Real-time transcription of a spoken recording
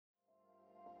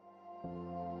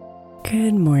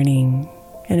Good morning,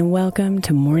 and welcome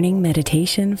to Morning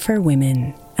Meditation for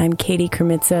Women. I'm Katie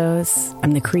Kremitzos.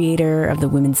 I'm the creator of the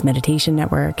Women's Meditation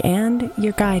Network and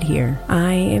your guide here.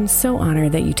 I am so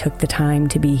honored that you took the time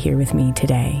to be here with me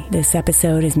today. This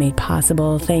episode is made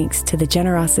possible thanks to the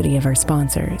generosity of our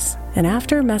sponsors. And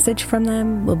after a message from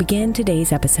them, we'll begin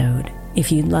today's episode.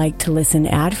 If you'd like to listen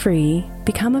ad-free,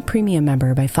 become a premium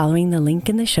member by following the link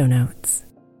in the show notes.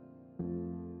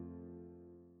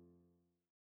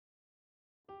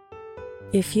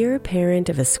 If you're a parent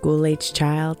of a school-aged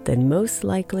child, then most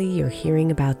likely you're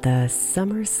hearing about the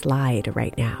summer slide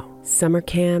right now. Summer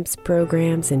camps,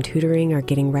 programs, and tutoring are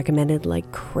getting recommended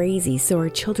like crazy so our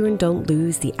children don't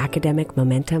lose the academic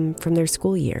momentum from their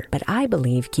school year. But I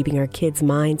believe keeping our kids'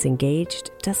 minds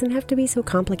engaged doesn't have to be so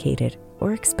complicated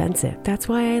or expensive. That's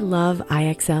why I love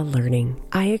IXL Learning.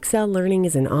 IXL Learning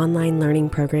is an online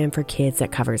learning program for kids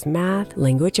that covers math,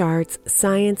 language arts,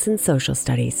 science, and social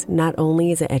studies. Not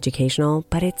only is it educational,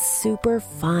 but it's super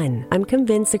fun. I'm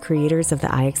convinced the creators of the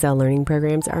IXL Learning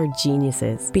programs are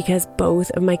geniuses because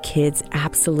both of my kids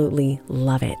absolutely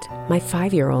love it. My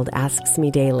 5-year-old asks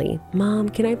me daily, "Mom,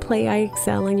 can I play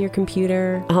IXL on your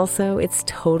computer?" Also, it's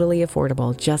totally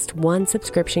affordable. Just one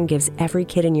subscription gives every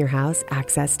kid in your house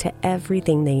access to everything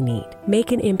they need.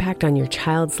 Make an impact on your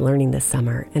child's learning this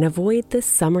summer and avoid the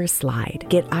summer slide.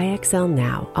 Get IXL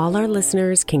now. All our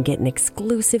listeners can get an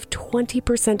exclusive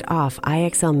 20% off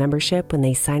IXL membership when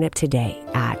they sign up today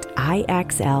at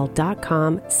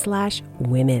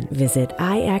IXL.com/women. Visit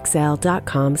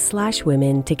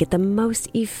IXL.com/women to get the most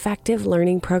effective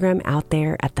learning program out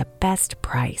there at the best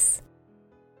price.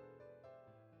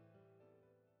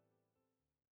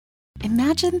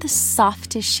 Imagine the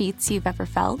softest sheets you've ever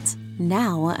felt.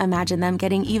 Now imagine them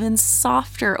getting even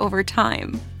softer over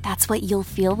time. That's what you'll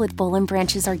feel with Boll &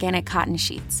 Branch's organic cotton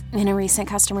sheets. In a recent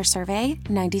customer survey,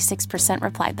 96%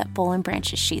 replied that Boll &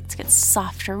 Branch's sheets get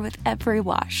softer with every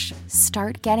wash.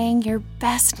 Start getting your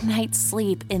best night's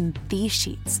sleep in these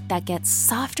sheets that get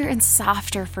softer and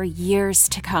softer for years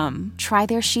to come. Try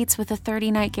their sheets with a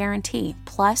 30-night guarantee,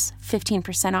 plus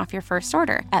 15% off your first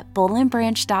order at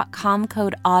bollandbranch.com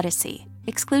code Odyssey.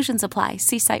 Exclusions apply.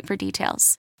 See site for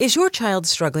details. Is your child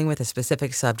struggling with a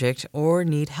specific subject or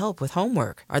need help with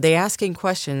homework? Are they asking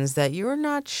questions that you're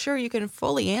not sure you can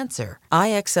fully answer?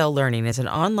 IXL Learning is an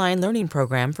online learning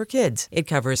program for kids. It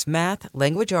covers math,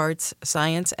 language arts,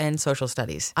 science, and social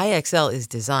studies. IXL is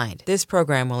designed. This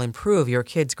program will improve your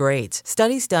kids' grades.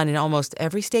 Studies done in almost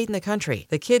every state in the country.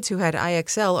 The kids who had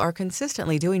IXL are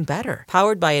consistently doing better.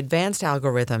 Powered by advanced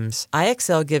algorithms,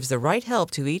 IXL gives the right help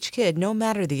to each kid no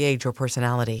matter the age or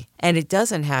personality. And it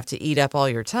doesn't have to eat up all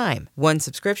your time. One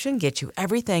subscription gets you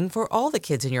everything for all the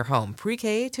kids in your home,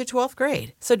 pre-K to 12th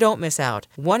grade. So don't miss out.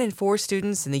 1 in 4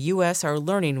 students in the U.S. are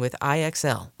learning with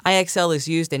IXL. IXL is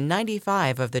used in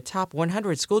 95 of the top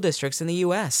 100 school districts in the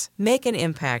U.S. Make an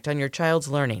impact on your child's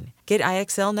learning. Get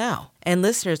IXL now. And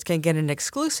listeners can get an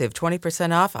exclusive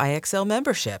 20% off IXL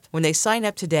membership when they sign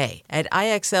up today at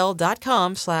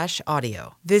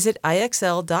IXL.com/audio. Visit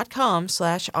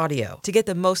IXL.com/audio to get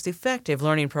the most effective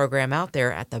learning program out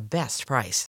there at the best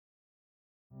price.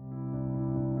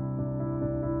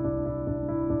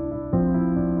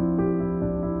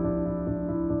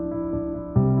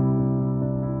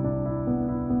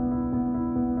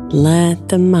 Let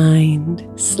the mind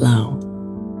slow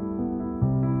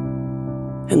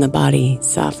and the body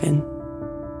soften.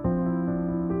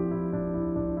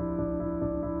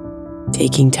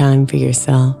 Taking time for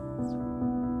yourself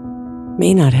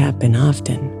may not happen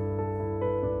often.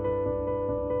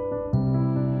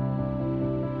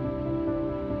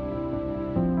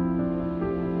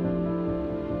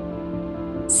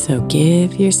 So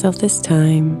give yourself this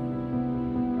time,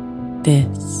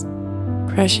 this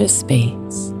precious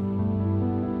space.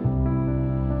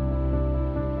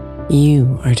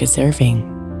 You are deserving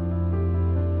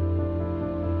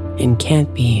and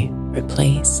can't be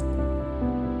replaced.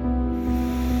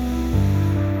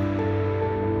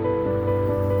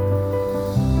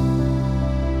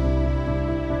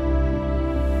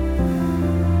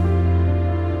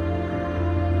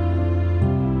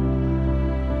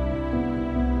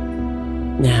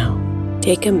 Now,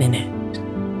 take a minute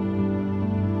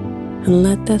and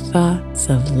let the thoughts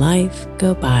of life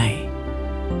go by.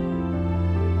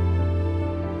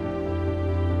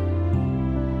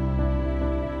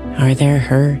 Are there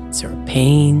hurts or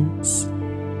pains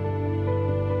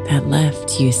that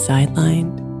left you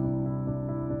sidelined?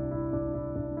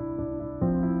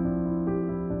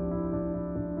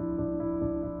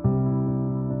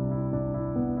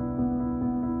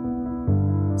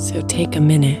 So take a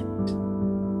minute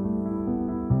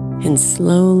and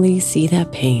slowly see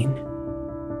that pain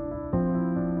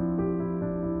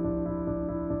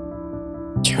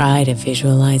try to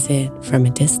visualize it from a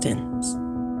distance.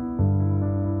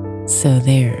 So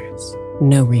there's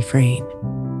no refrain.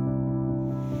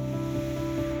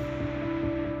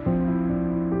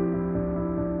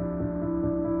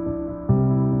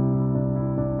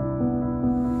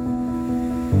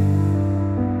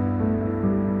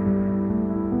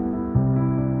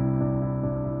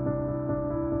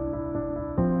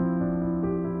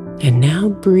 And now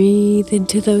breathe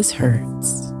into those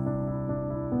hurts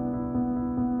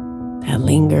that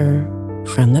linger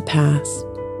from the past.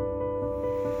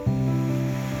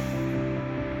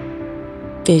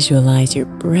 Visualize your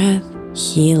breath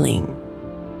healing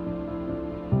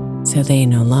so they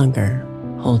no longer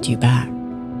hold you back.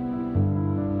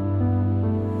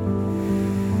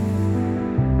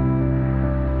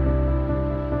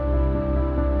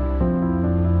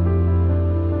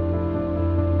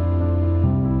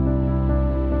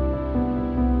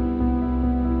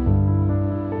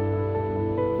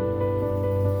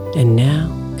 And now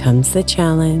comes the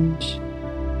challenge.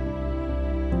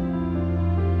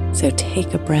 So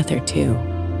take a breath or two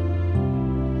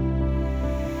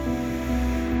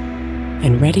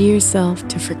and ready yourself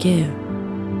to forgive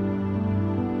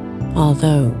all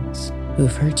those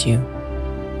who've hurt you.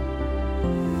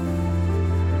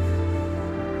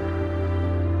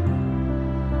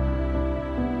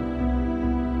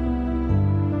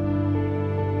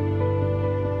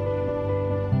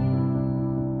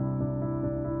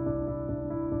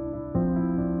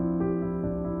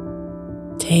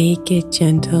 Take it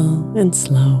gentle and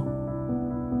slow,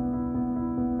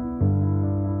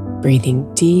 breathing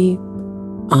deep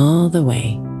all the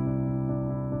way.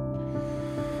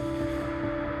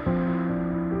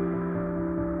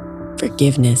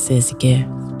 Forgiveness is a gift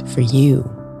for you,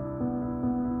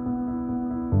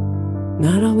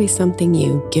 not always something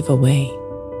you give away.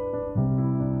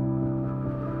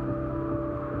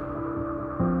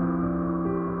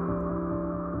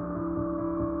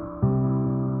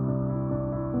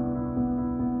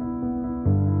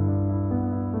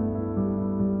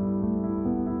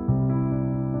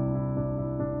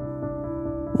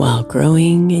 While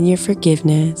growing in your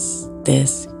forgiveness,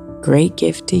 this great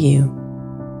gift to you,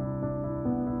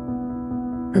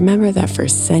 remember that for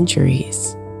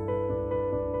centuries,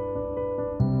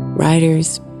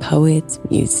 writers, poets,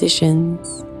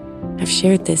 musicians have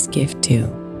shared this gift too.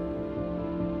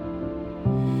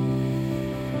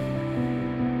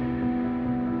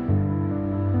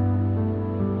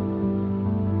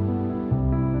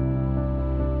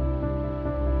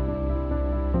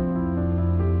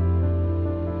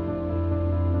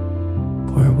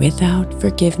 For without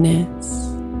forgiveness,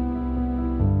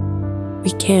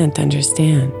 we can't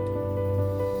understand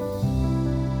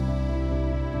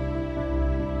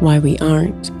why we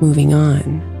aren't moving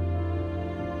on,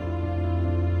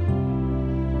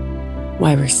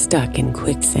 why we're stuck in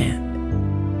quicksand.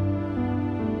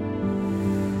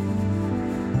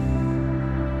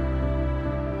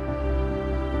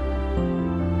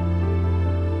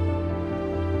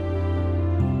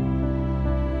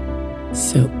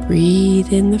 So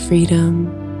breathe in the freedom.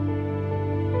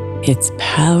 Its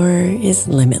power is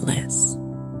limitless.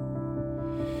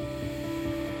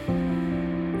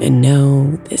 And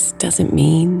no, this doesn't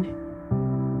mean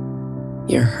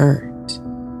your hurt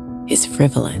is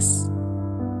frivolous.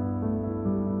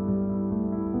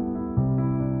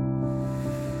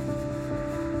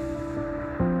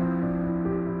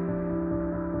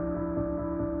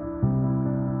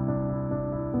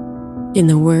 In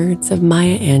the words of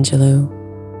Maya Angelou,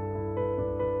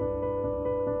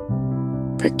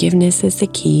 forgiveness is the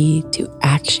key to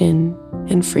action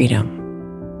and freedom.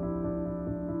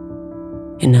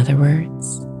 In other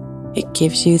words, it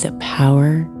gives you the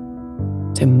power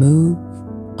to move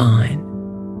on.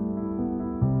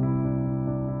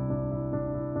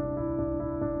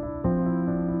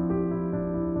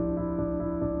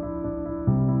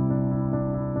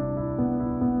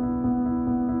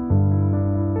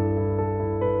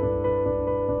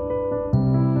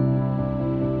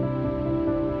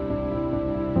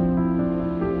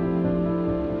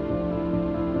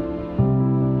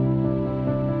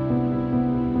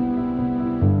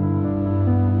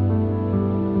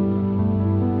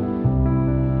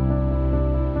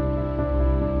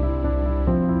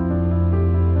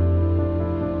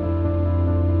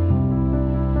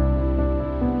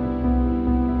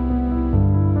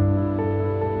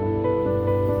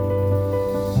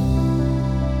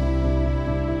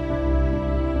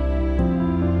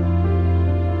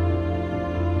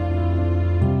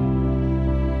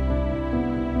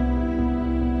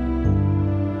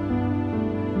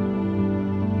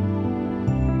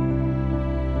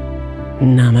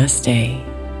 Namaste,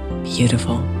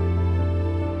 beautiful.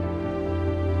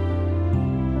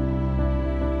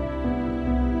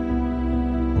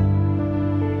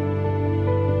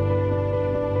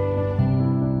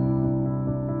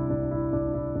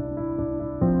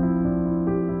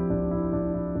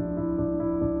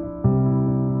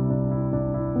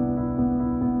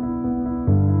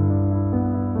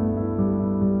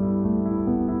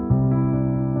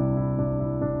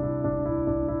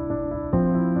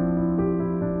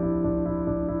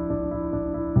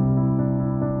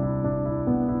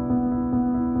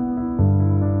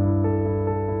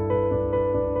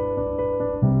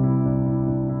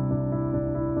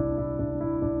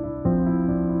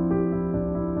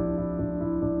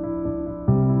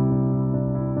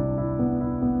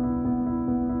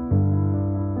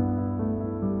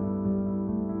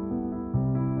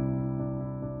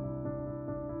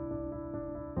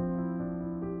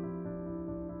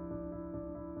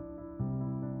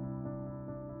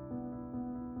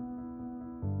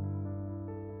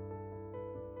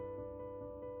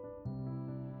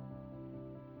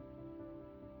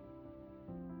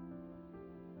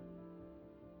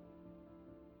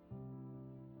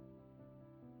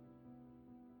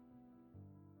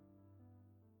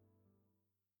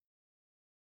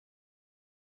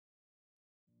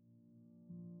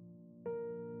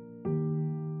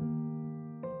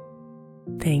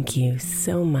 Thank you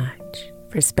so much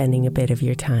for spending a bit of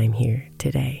your time here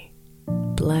today.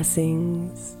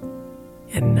 Blessings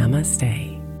and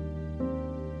namaste.